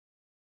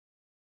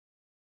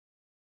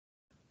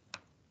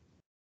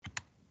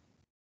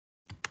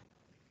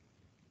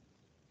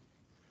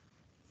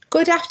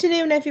Good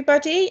afternoon,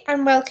 everybody,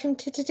 and welcome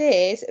to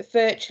today's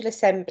virtual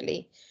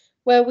assembly,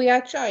 where we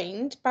are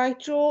joined by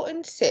Jo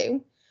and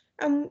Sue.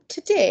 And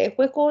today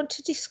we're going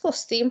to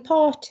discuss the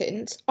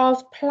importance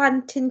of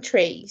planting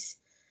trees,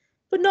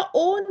 but not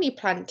only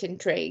planting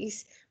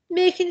trees,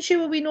 making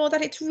sure we know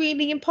that it's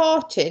really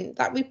important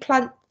that we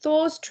plant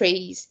those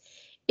trees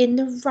in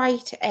the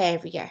right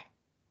area.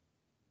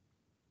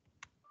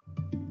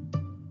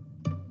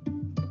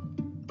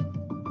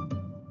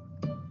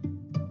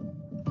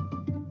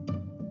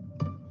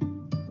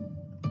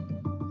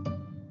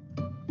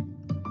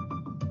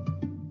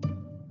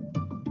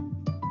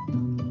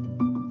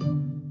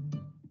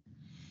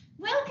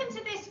 Welcome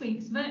to this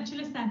week's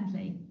virtual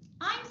assembly.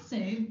 I'm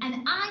Sue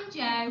and I'm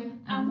Jo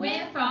and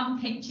we're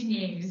from Picture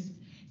News.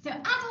 So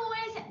as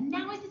always,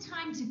 now is the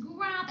time to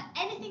grab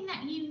anything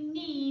that you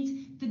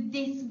need for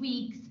this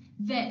week's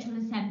virtual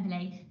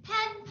assembly.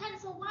 Pen,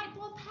 pencil,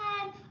 whiteboard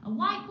pen, a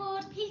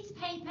whiteboard, piece of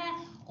paper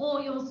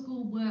or your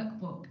school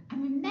workbook.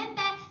 And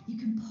remember, you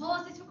can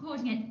pause this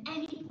recording at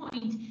any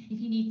point if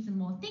you need some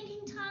more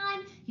thinking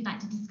time, you'd like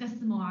to discuss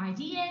some more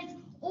ideas,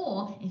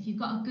 or if you've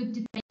got a good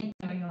debate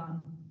going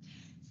on.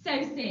 So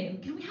Sue,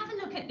 can we have a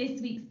look at this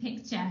week's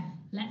picture?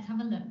 Let's have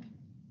a look.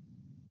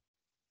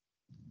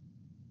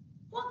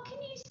 What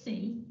can you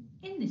see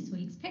in this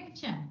week's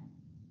picture?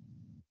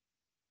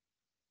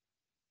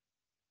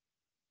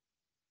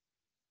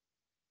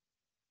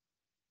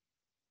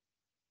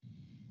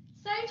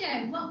 So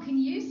Jo, what can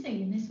you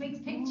see in this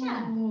week's picture?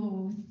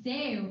 Oh,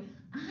 Sue,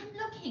 I'm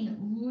looking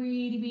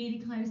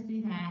really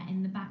closely there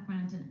in the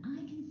background and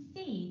I can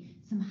see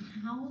some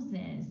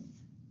houses.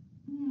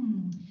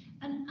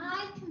 And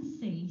I can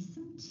see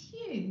some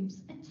tubes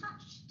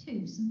attached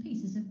to some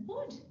pieces of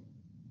wood.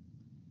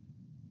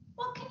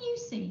 What can you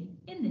see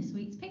in this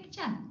week's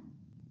picture?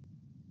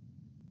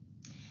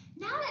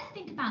 Now let's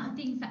think about the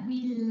things that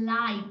we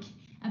like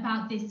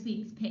about this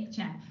week's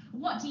picture.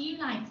 What do you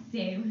like,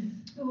 Sue?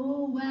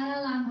 Oh,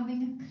 well, I'm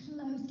having a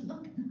close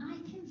look and I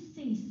can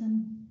see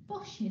some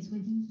bushes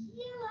with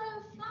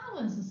yellow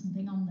flowers or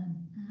something on them.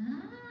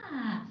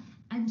 Ah,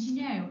 and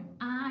you know,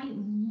 I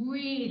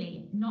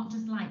really not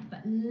just like but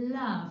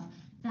love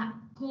that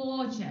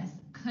gorgeous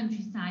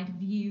countryside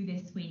view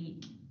this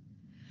week.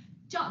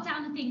 Jot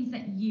down the things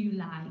that you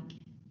like.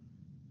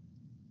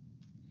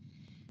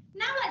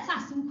 Now let's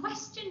ask some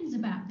questions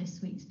about this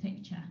week's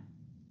picture.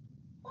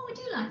 What would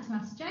you like to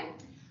ask, Jo?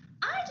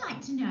 I'd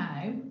like to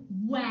know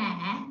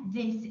where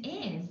this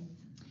is.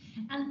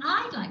 And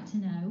I'd like to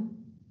know,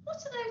 what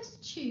are those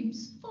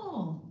tubes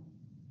for?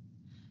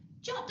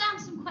 Jot down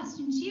some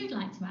questions you'd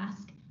like to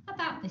ask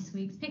about this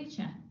week's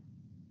picture.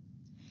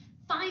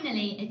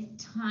 Finally,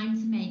 it's time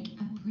to make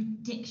a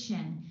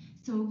prediction.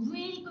 So a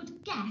really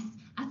good guess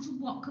as to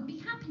what could be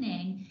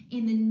happening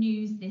in the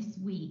news this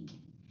week.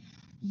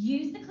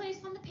 Use the clues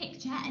from the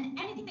picture and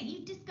anything that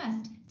you've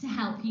discussed to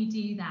help you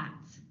do that.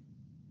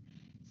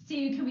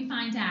 Sue, can we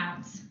find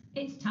out?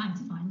 It's time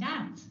to find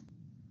out.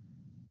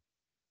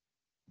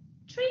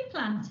 Tree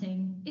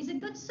planting is a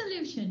good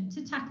solution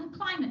to tackle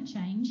climate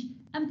change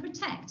and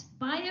protect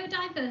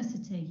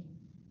biodiversity.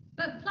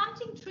 But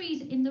planting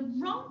trees in the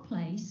wrong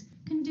place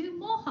can do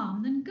more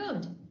harm than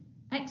good.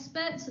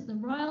 Experts at the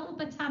Royal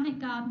Botanic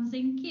Gardens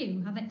in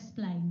Kew have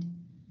explained.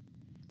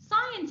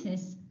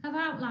 Scientists have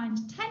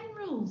outlined 10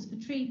 rules for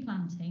tree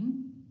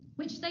planting,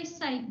 which they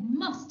say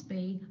must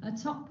be a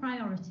top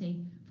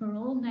priority for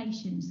all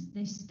nations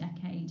this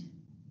decade.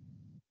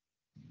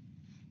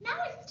 Now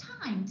it's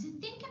time to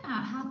think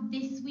about how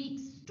this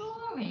week's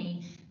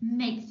story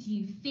makes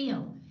you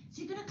feel.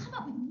 So you're going to come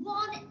up with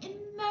one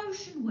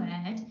emotion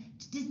word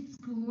to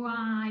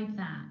describe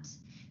that.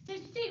 So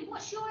Sue,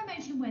 what's your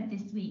emotion word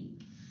this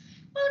week?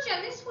 Well,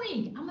 Jo, this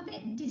week I'm a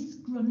bit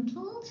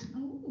disgruntled.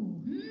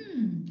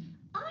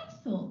 I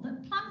thought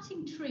that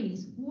planting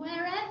trees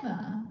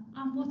wherever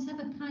and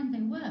whatever kind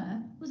they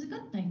were was a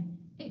good thing.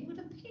 It would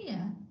appear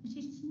that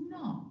it's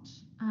not.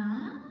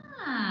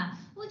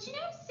 Well, do you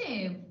know,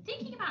 Sue,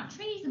 thinking about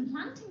trees and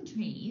planting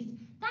trees,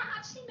 that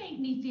actually made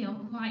me feel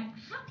quite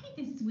happy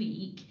this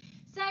week.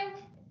 So,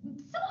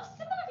 sort of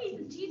similar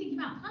reasons to you thinking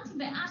about planting,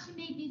 but it actually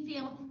made me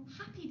feel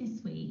happy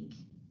this week.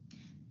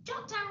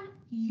 Jot down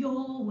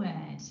your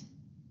word.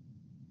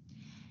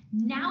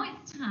 Now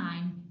it's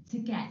time to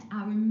get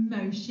our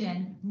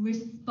emotion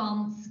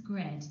response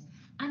grid.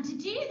 And to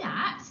do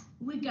that,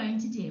 we're going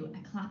to do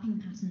a clapping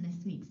pattern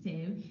this week,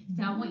 Sue.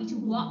 So I want you to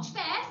watch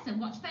first,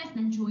 and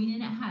then join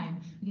in at home.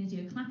 We're going to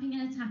do a clapping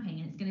and a tapping,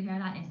 and it's going to go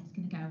like this. It's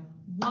going to go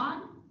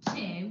 1,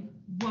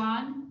 2,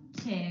 1,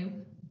 2,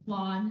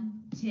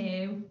 1,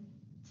 2,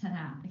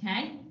 ta-da,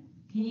 okay?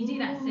 Can you do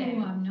that, Sue?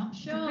 Oh, I'm not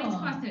sure. So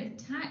across, so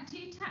it's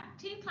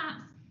two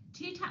claps,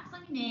 2 taps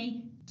on your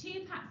knee,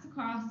 2 taps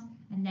across,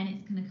 and then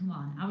it's going to come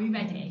on. Are we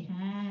ready?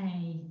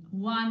 Okay.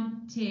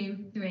 1,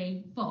 2,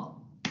 3, 4.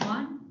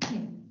 1, 2,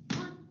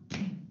 1, 2.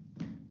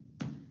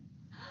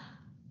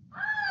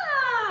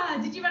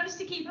 Did you manage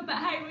to keep up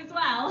at home as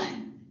well?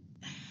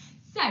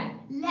 So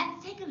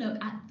let's take take a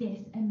look at this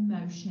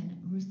emotion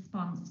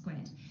response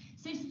grid.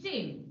 So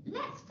Sue,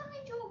 let's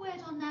find your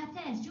word on there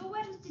first. Your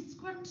word was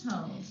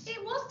disgruntled.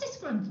 It was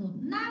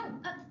disgruntled. Now,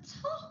 at the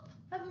top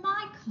of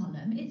my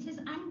column, it says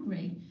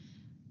angry.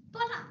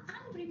 But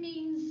angry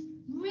means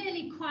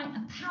really quite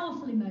a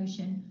powerful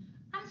emotion.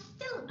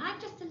 I'm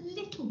just a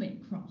little bit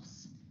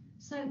cross.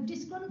 So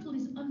disgruntled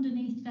is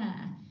underneath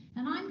there.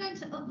 And I'm going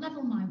to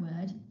up-level my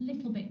word,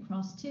 little bit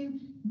cross, to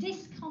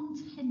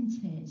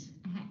discontented.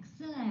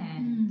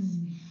 Excellent.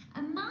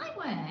 And my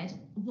word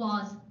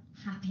was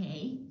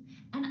happy.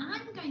 And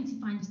I'm going to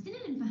find a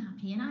synonym for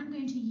happy, and I'm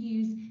going to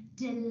use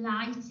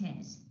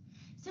delighted.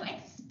 So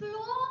explore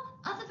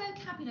other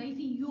vocabulary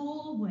for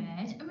your word.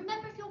 And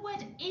remember, if your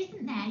word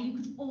isn't there, you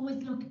could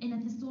always look in a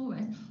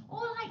thesaurus.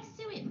 Or like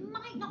Sue, it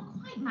might not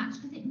quite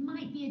match because it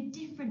might be a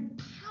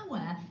different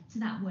power to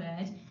that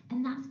word,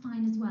 and that's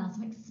fine as well.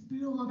 So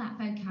explore that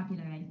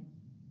vocabulary.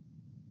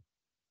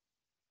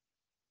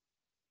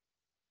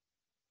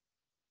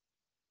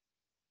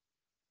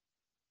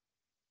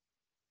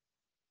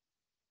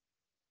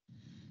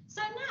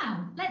 So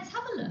now, let's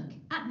have a look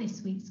at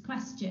this week's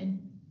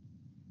question.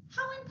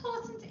 How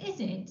important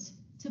is it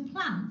to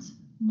plant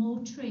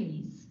more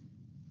trees?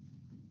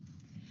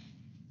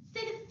 So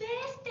the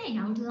first thing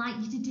I would like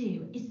you to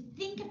do is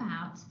think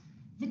about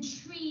the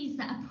trees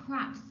that are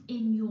perhaps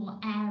in your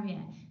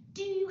area.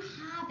 Do you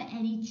have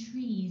any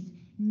trees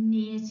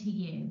near to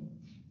you?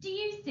 Do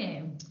you,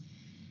 Sue?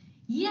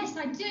 Yes,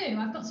 I do.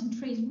 I've got some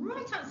trees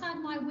right outside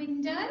my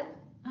window,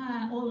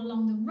 all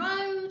along the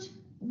road,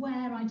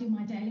 where I do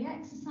my daily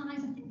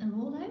exercise. I think they're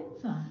all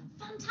over.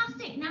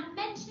 Fantastic. Now,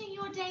 mentioning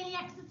your daily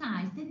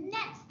exercise, the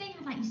next thing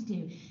I'd like you to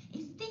do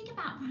is think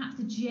about perhaps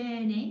a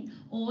journey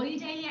or your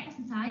daily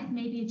exercise,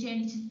 maybe a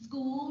journey to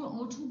school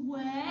or to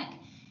work.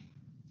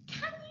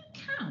 Can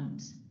you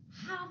count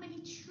how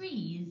many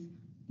trees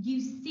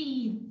you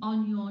see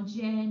on your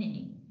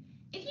journey?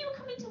 If you were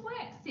coming to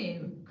work,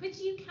 Sue, could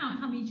you count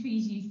how many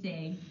trees you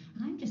see?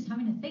 I'm just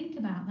having to think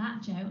about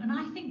that, Jo, and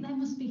I think there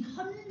must be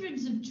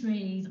hundreds of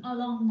trees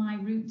along my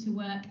route to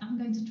work. I'm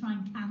going to try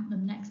and count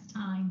them next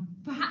time.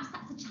 Perhaps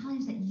that's a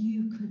challenge that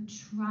you could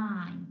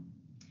try.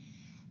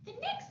 The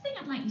next thing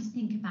I'd like you to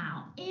think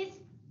about is,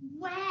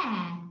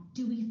 where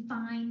do we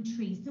find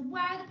trees? So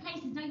where are the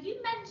places? Now,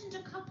 you mentioned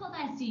a couple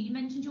there, Sue. You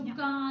mentioned your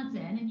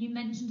garden and you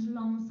mentioned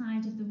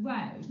alongside of the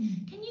road.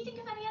 Can you think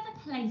of any other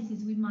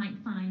places we might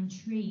find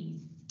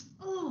trees?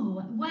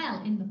 Oh,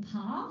 well, in the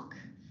park.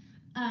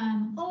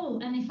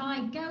 And if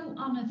I go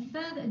on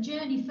a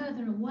journey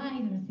further away,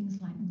 there are things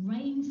like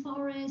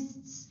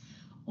rainforests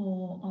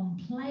or on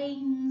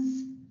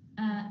plains,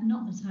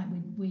 not the type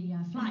we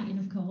fly in,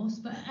 of course,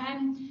 but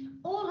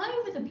all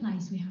over the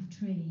place we have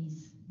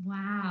trees.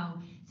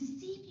 Wow. So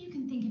see if you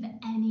can think of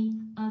any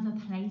other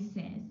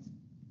places.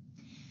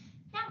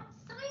 Now,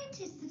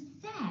 scientists have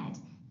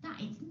said that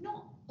it's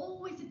not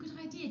always a good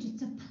idea just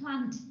to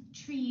plant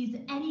trees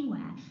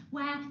anywhere,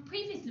 where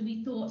previously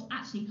we thought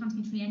actually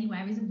planting a tree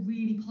anywhere is a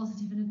really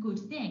positive and a good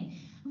thing.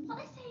 And what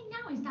they're saying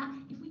now is that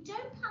if we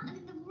don't plant them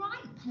in the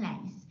right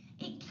place,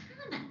 it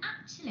can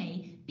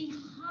actually be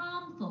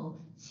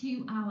harmful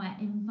to our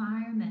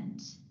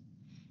environment.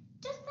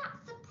 Does that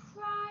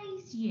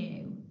surprise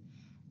you?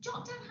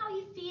 Jot down how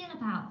you feel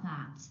about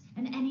that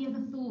and any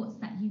other thoughts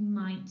that you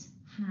might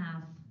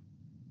have.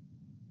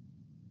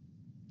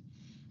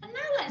 And now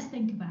let's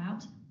think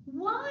about,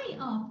 why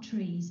are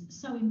trees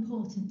so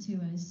important to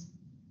us?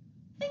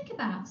 Think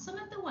about some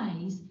of the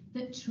ways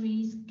that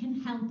trees can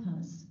help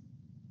us.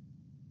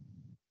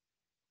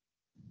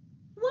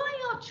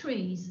 Why are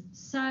trees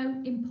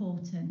so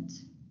important?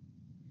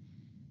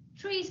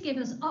 Trees give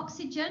us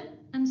oxygen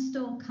and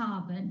store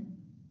carbon.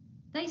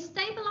 They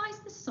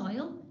stabilise the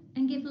soil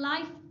and give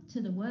life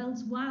to the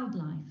world's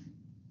wildlife.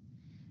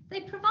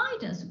 They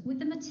provide us with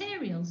the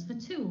materials for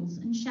tools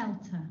and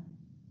shelter.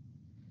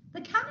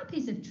 The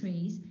canopies of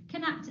trees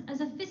can act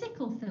as a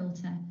physical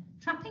filter,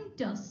 trapping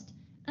dust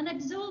and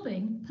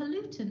absorbing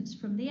pollutants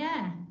from the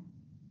air.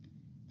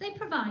 They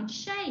provide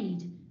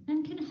shade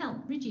and can help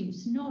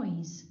reduce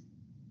noise.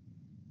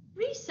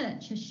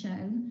 Research has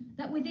shown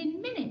that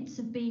within minutes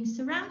of being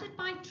surrounded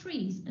by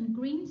trees and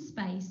green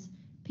space,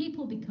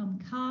 people become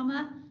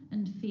calmer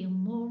and feel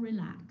more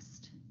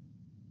relaxed.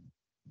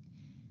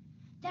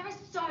 There are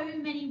so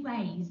many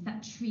ways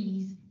that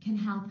trees can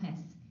help us.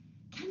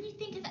 Can you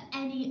think of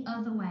any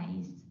other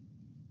ways?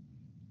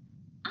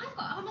 I've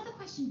got another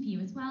question for you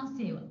as well,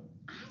 Sue.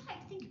 I'd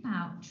like to think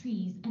about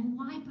trees and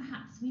why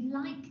perhaps we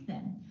like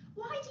them.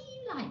 Why do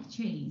you like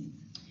trees?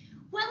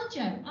 Well,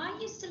 Jo, I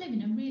used to live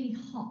in a really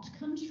hot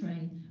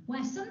country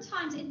where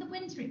sometimes in the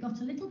winter it got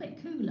a little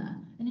bit cooler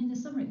and in the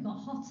summer it got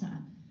hotter.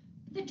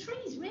 The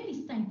trees really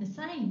stayed the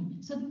same.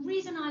 So the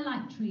reason I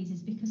like trees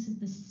is because of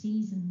the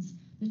seasons.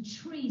 The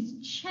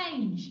trees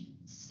change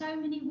so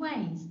many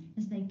ways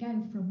as they go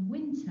from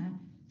winter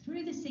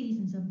through the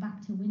seasons and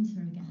back to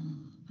winter again.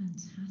 Oh,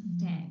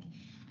 fantastic.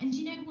 And do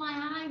you know why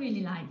I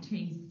really like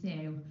trees,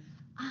 Sue?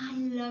 I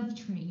love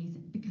trees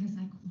because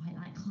I quite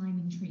like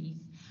climbing trees.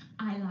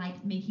 I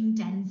like making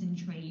dens in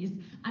trees,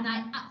 and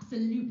I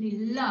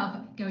absolutely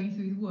love going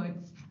through the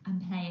woods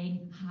and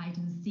playing hide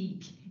and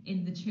seek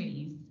in the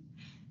trees.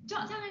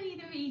 Jot down any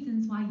of the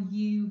reasons why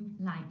you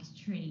like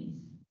trees.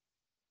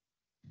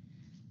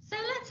 So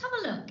let's have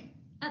a look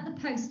at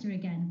the poster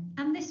again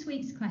and this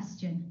week's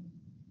question.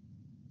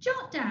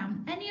 Jot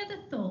down any other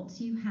thoughts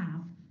you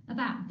have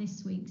about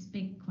this week's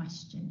big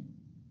question.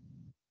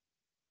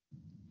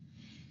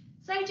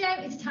 So Jo,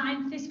 it's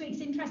time for this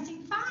week's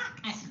interesting fact.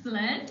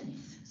 Excellent.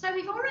 So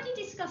we've already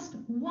discussed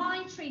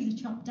why trees are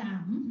chopped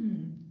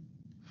down.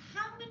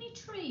 How many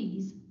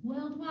trees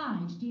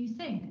worldwide do you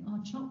think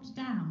are chopped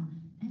down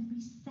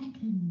every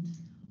second?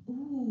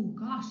 Oh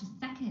gosh, a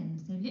second.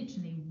 So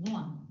literally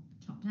one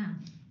chopped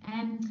down.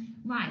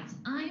 Right,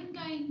 I'm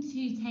going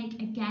to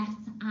take a guess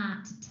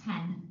at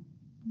 10.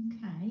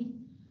 Okay.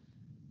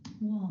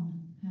 One.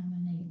 How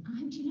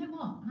many? Do you know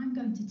what? I'm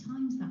going to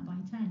times that by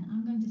 10.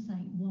 I'm going to say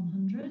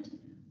 100.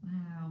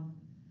 Wow.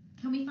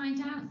 Can we find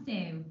out,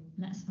 Sue?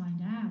 Let's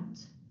find out.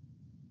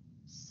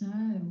 So,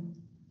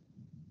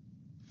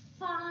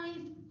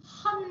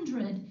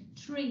 500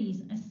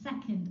 trees a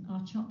second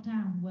are chopped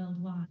down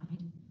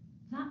worldwide.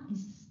 That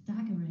is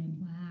staggering.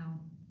 Wow.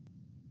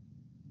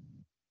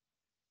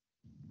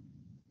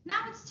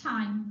 Now it's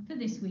time for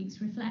this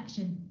week's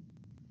reflection.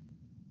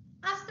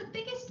 As the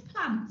biggest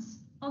plants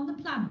on the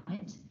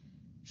planet,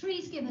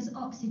 trees give us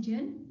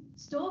oxygen,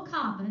 store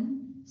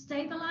carbon,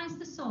 stabilise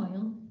the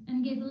soil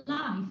and give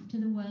life to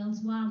the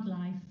world's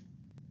wildlife.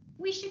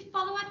 We should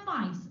follow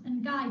advice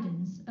and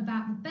guidance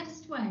about the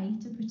best way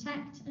to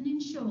protect and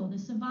ensure the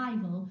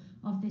survival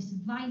of this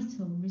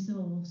vital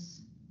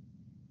resource.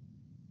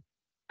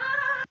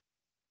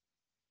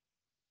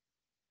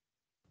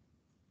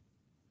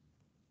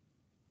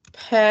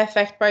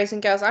 Perfect, boys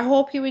and girls. I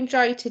hope you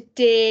enjoyed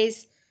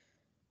today's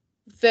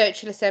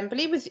virtual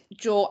assembly with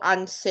Jo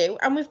and Sue.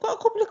 And we've got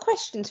a couple of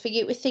questions for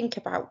you to think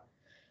about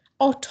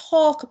or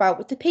talk about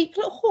with the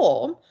people at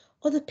home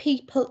or the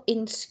people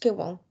in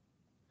school.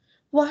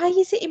 Why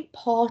is it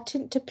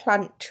important to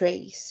plant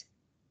trees?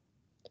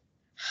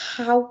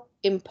 How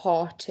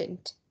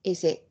important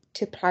is it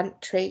to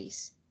plant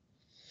trees?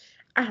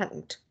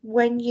 And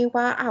when you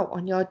are out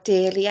on your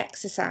daily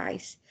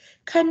exercise,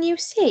 can you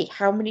see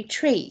how many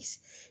trees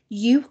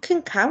you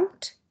can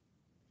count?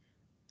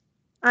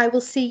 I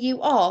will see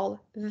you all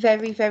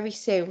very, very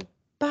soon.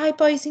 Bye,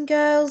 boys and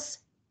girls.